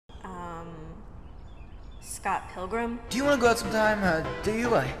Scott Pilgrim? Do you want to go out sometime? Do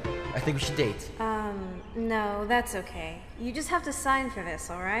you? I think we should date. No, that's okay. You just have to sign for this,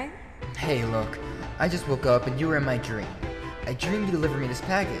 alright? Hey, look. I just woke up and you were in my dream. I dreamed you delivered me this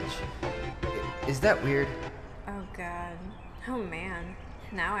package. Is that weird? Oh god. Oh man.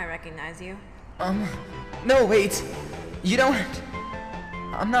 Now I recognize you. No, wait. You don't...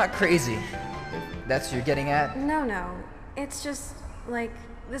 I'm not crazy. If that's what you're getting at? No. It's just, like,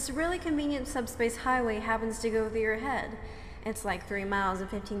 this really convenient subspace highway happens to go through your head. It's like 3 miles and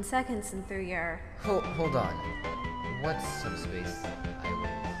 15 seconds and through your... Hold on. What's subspace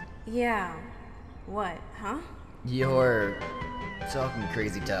highways? Yeah. What, huh? You're talking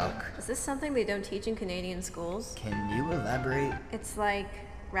crazy talk. Is this something they don't teach in Canadian schools? Can you elaborate? It's like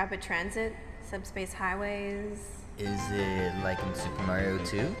rapid transit, subspace highways... Is it like in Super Mario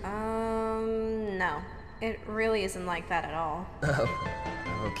 2? No. It really isn't like that at all.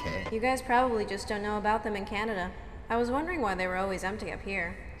 Oh, okay. You guys probably just don't know about them in Canada. I was wondering why they were always empty up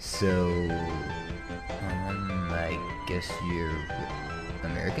here. So, I guess you're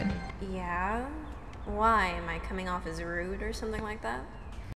American? Yeah? Why? Am I coming off as rude or something like that?